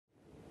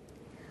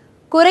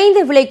குறைந்த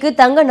விலைக்கு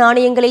தங்க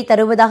நாணயங்களை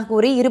தருவதாக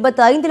கூறி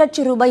 25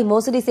 லட்சம் ரூபாய்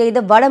மோசடி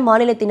செய்த வட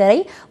மாநிலத்தினரை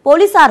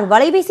போலீசார்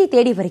வலைவீசி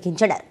தேடி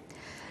வருகின்றனர்.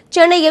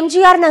 சென்னை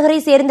எம்ஜிஆர் நகரை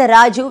சேர்ந்த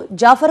ராஜு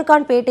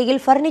ஜாஃபர்கான்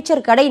பேட்டையில்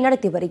பர்னிச்சர் கடை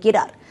நடத்தி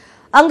வருகிறார்.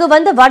 அங்கு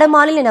வந்த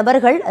வடமாநில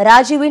நபர்கள்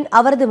ராஜுவின்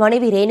அவரது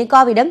மனைவி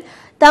ரேணுகாவிடம்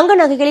தங்க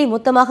நகைகளை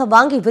மொத்தமாக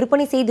வாங்கி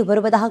விற்பனை செய்து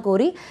வருவதாக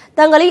கூறி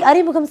தங்களை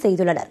அறிமுகம்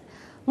செய்துள்ளனர்.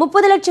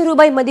 30 லட்சம்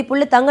ரூபாய்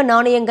மதிப்புள்ள தங்க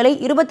நாணயங்களை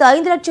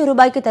 25 லட்சம்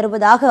ரூபாய்க்கு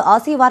தருவதாக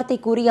ஆசை வார்த்தை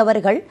கூறிய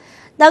அவர்கள்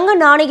தங்க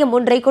நாணயம்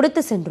ஒன்றை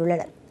கொடுத்து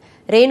சென்றுள்ளனர்.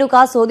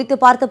 ரேணுகா சோதித்து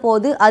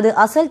பார்த்தபோது அது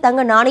அசல்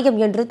தங்க நாணயம்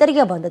என்று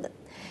தெரிய வந்தது.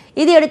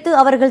 இதையடுத்து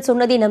அவர்கள்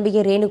சொன்னதை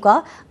நம்பிய ரேணுகா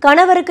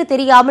கணவருக்கு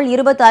தெரியாமல்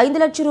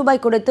 25 லட்சம்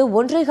ரூபாய் கொடுத்து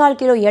 1.25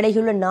 கிலோ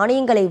எடையுள்ள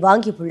நாணயங்களை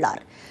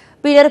வாங்கியுள்ளார்.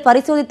 பின்னர்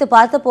பரிசோதித்து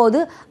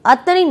பார்த்தபோது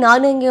அத்தனை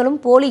நாணயங்களும்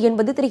போலி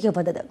என்பது தெரிய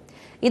வந்தது.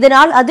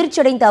 இதனால்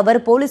அதிர்ச்சியடைந்த அவர்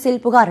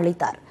போலீசில் புகார்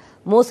அளித்தார்.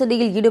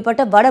 மோசடியில்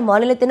ஈடுபட்ட வட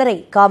மாநிலத்தினரை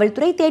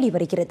காவல்துறை தேடி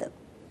வருகிறது.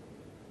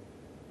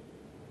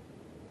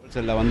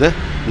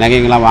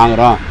 நகைங்கெல்லாம்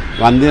வாங்குறோம்,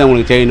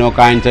 உங்களுக்கு செயினோ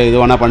காயின்ஸோ இது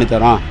வேணா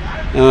பண்ணித்தரோம்,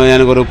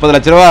 எனக்கு ஒரு 30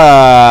 லட்ச ரூபா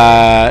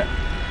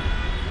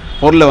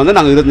பொருளை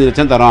நாங்கள் 25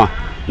 லட்சம் தரோம்,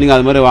 நீங்கள்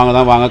அது மாதிரி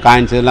வாங்க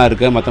காயின்ஸ் எல்லாம்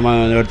இருக்குது,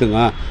 மொத்தமாக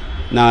எடுத்துக்கோங்க,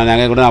 நான்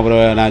நகை கூட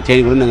அப்புறம் நான்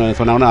செயின் கூட நீங்கள்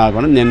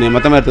சொன்னாங்கன்னா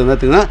மொத்தமாக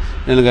எடுத்துக்கிங்கன்னா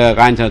எனக்கு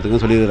காயின்ஸ்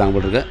எடுத்துக்கன்னு சொல்லியிருக்காங்க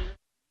போட்டுருக்கு.